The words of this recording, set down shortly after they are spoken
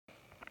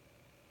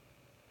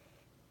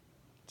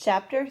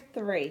Chapter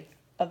 3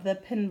 of the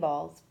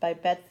Pinballs by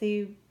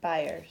Betsy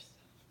Byars.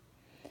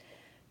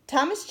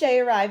 Thomas J.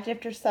 arrived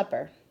after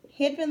supper.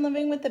 He had been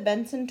living with the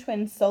Benson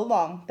twins so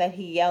long that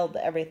he yelled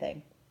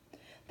everything.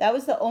 That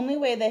was the only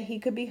way that he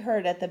could be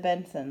heard at the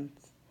Bensons.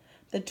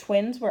 The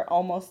twins were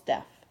almost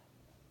deaf.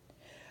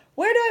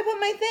 "Where do I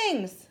put my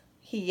things?"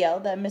 he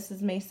yelled at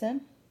Mrs.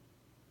 Mason.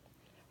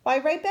 "Why,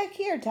 right back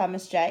here,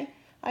 Thomas J.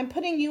 I'm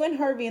putting you and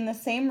Harvey in the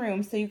same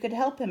room so you could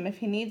help him if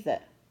he needs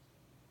it."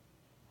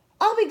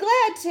 "I'll be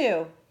glad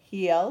to,"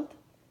 he yelled.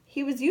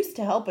 He was used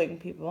to helping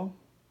people.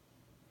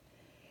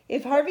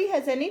 "If Harvey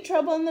has any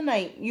trouble in the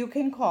night, you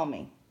can call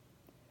me."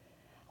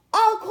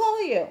 "I'll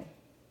call you."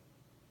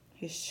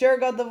 "He's sure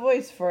got the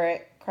voice for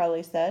it,"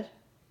 Carly said.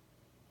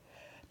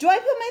 "Do I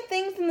put my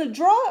things in the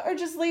drawer or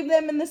just leave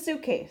them in the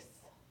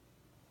suitcase?"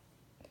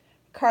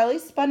 Carly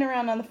spun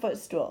around on the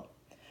footstool.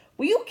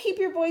 "Will you keep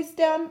your voice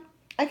down?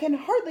 I can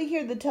hardly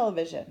hear the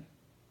television."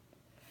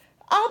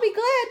 "I'll be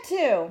glad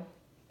to,"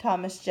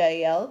 Thomas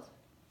J. yelled.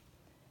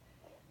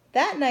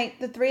 That night,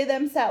 the three of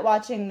them sat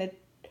watching the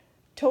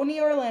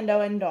Tony,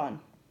 Orlando, and Dawn.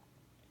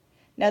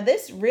 "Now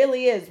this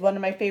really is one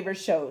of my favorite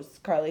shows,"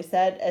 Carly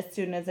said as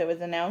soon as it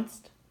was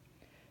announced.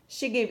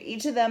 She gave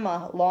each of them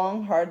a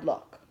long, hard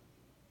look.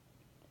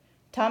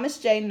 Thomas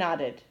J.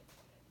 nodded.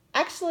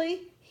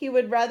 Actually, he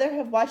would rather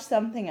have watched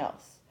something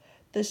else.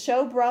 The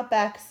show brought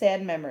back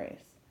sad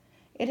memories.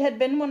 It had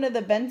been one of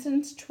the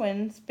Benson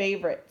twins'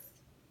 favorites.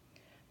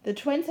 The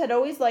twins had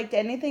always liked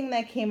anything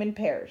that came in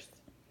pairs.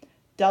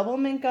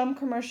 Doublemint gum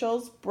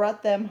commercials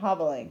brought them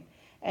hobbling,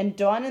 and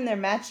Dawn and their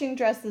matching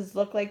dresses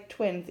looked like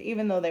twins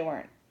even though they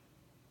weren't.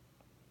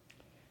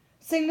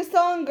 "Sing the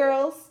song,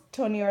 girls,"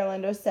 Tony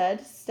Orlando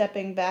said,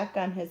 stepping back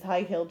on his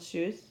high-heeled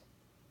shoes.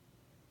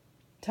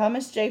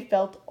 Thomas J.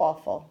 felt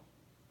awful.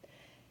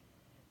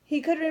 He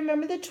could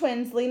remember the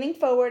twins leaning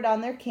forward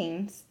on their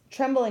canes,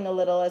 trembling a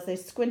little as they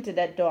squinted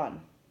at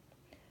Dawn.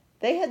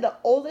 They had the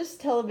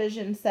oldest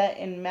television set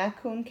in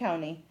Macomb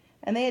County,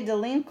 and they had to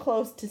lean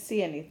close to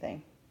see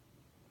anything.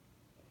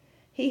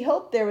 He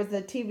hoped there was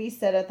a TV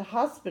set at the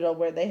hospital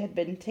where they had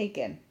been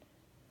taken.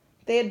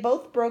 They had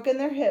both broken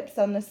their hips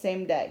on the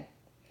same day.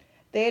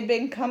 They had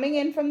been coming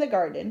in from the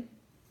garden.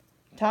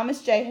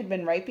 Thomas J. had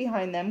been right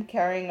behind them,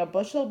 carrying a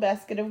bushel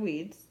basket of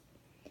weeds,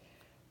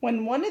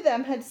 when one of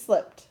them had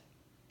slipped.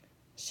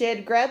 She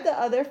had grabbed the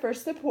other for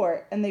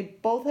support, and they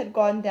both had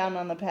gone down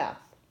on the path.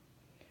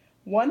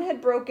 One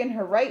had broken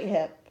her right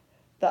hip,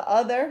 the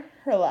other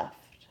her left.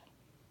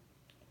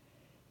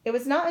 It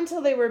was not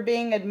until they were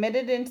being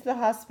admitted into the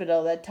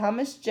hospital that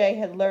Thomas J.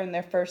 had learned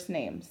their first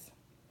names.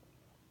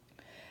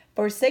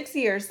 For 6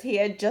 years, he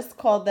had just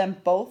called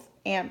them both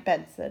Aunt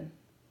Benson.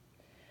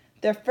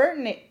 Their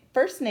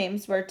first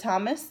names were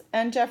Thomas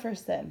and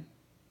Jefferson.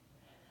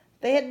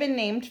 They had been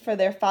named for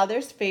their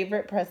father's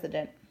favorite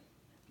president.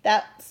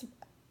 That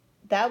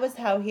was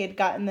how he had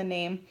gotten the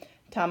name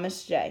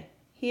Thomas J.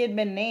 He had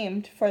been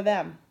named for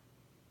them.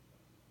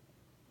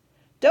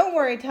 "Don't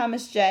worry,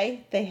 Thomas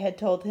J.," they had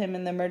told him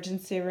in the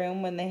emergency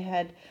room when they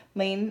had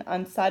lain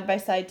on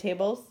side-by-side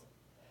tables.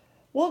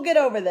 "We'll get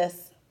over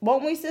this.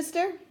 Won't we,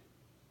 sister?"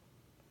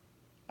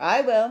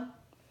 "I will."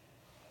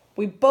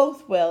 "We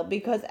both will,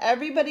 because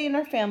everybody in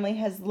our family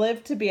has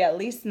lived to be at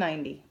least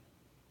 90.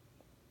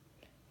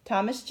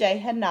 Thomas J.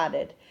 had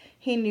nodded.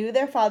 He knew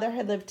their father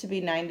had lived to be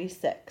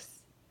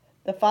 96.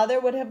 The father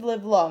would have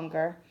lived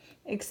longer,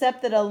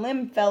 except that a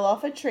limb fell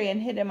off a tree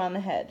and hit him on the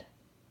head.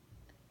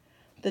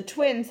 The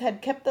twins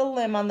had kept the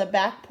limb on the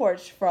back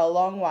porch for a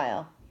long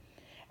while,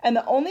 and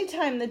the only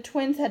time the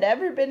twins had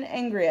ever been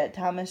angry at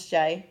Thomas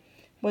J.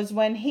 was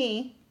when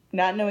he,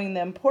 not knowing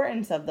the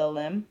importance of the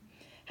limb,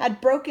 had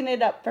broken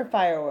it up for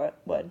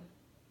firewood.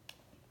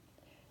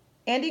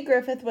 Andy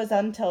Griffith was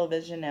on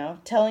television now,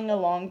 telling a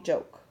long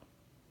joke.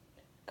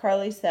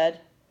 Carly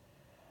said,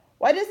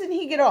 "Why doesn't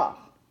he get off?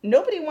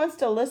 Nobody wants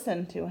to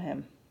listen to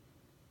him."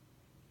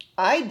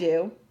 "I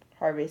do,"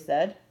 Harvey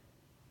said.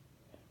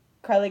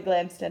 Carly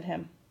glanced at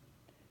him.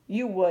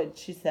 "You would,"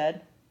 she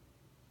said.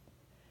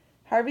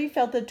 Harvey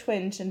felt a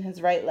twinge in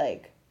his right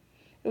leg.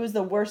 It was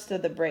the worst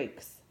of the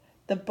breaks.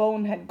 The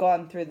bone had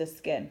gone through the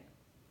skin.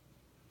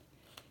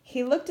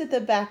 He looked at the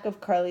back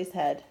of Carly's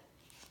head.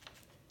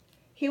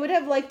 He would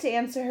have liked to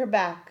answer her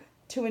back,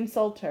 to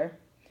insult her,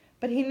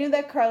 but he knew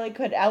that Carly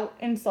could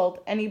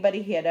out-insult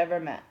anybody he had ever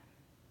met.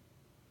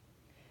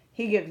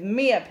 "He gives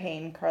me a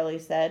pain," Carly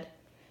said,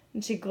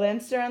 and she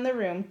glanced around the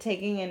room,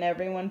 taking in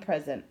everyone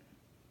present.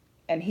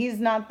 "And he's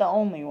not the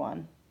only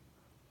one."